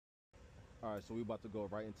All right, so we about to go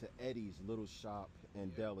right into Eddie's little shop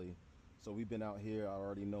and deli. So we've been out here. I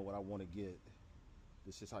already know what I want to get.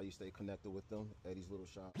 This is how you stay connected with them. Eddie's little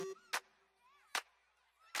shop.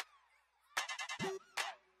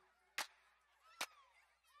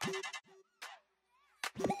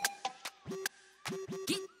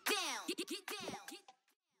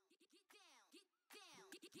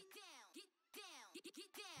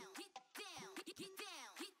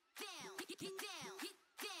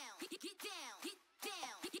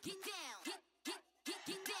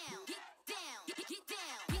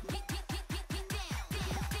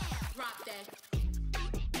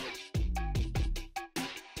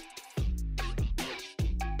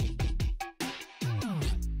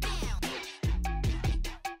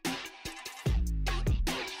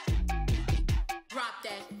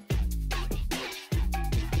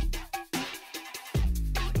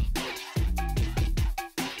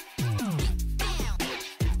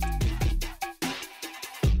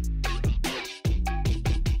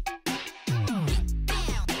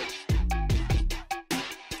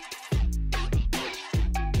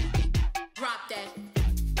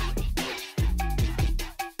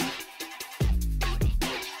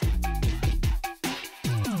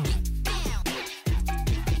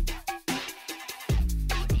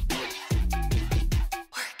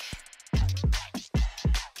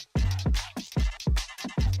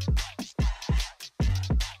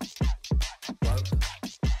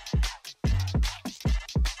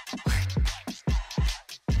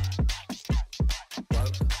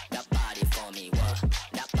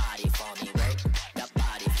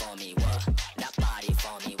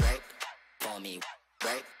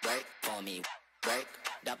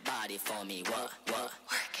 For me, what, work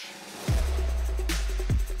it.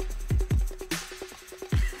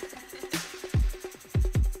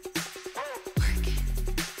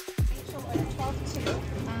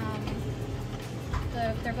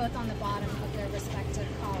 They're both on the bottom of their respective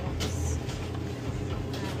columns.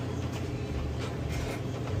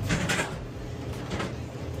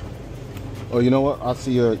 Oh, you know what?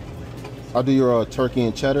 I'll do your turkey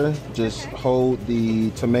and cheddar. Just hold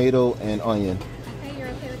the tomato and onion. Okay, you're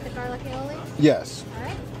okay with the garlic aioli? Yes. All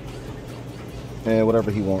right. And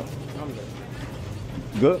whatever he wants. I'm good.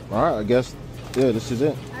 Good. All right. I guess. Yeah, this is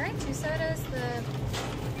it. All right, 2 sodas,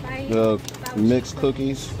 The mixed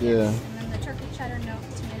cookies. Yeah. Yes. And then the turkey cheddar, no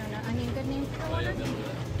tomato, no onion. Good name for the order?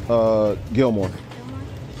 Gilmore. Gilmore.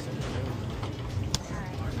 All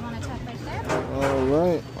right, you want to tap right there? All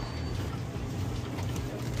right.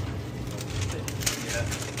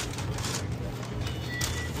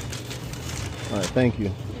 All right, thank you.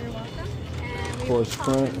 You're welcome. And we will Course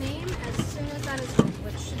call the print. name as soon as that is ready,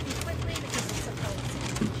 which should be quickly because it's a cold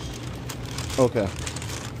sandwich. Okay.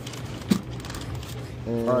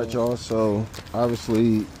 All right, y'all. So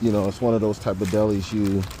obviously, you know, it's one of those type of delis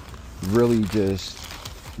you really just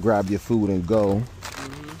grab your food and go.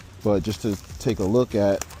 But just to take a look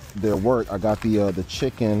at their work, I got the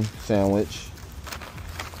chicken sandwich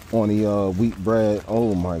on the wheat bread.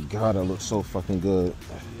 Oh my God, it looks so fucking good.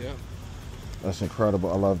 Yeah. That's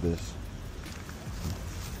incredible. I love this.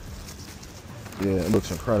 Yeah, it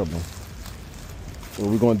looks incredible. So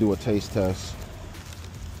we're going to do a taste test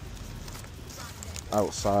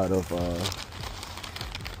outside of,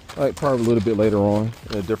 like probably a little bit later on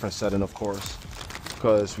in a different setting, of course,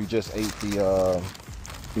 because we just ate the,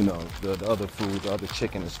 you know, the other food, the other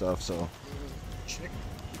chicken and stuff. So,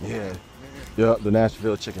 yeah, yep, the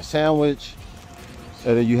Nashville chicken sandwich,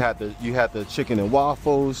 and then you had the chicken and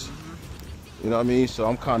waffles. You know what I mean? So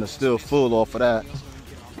I'm kind of still full off of that.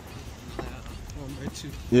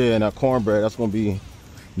 Yeah, and that cornbread, that's gonna be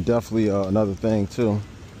definitely another thing too.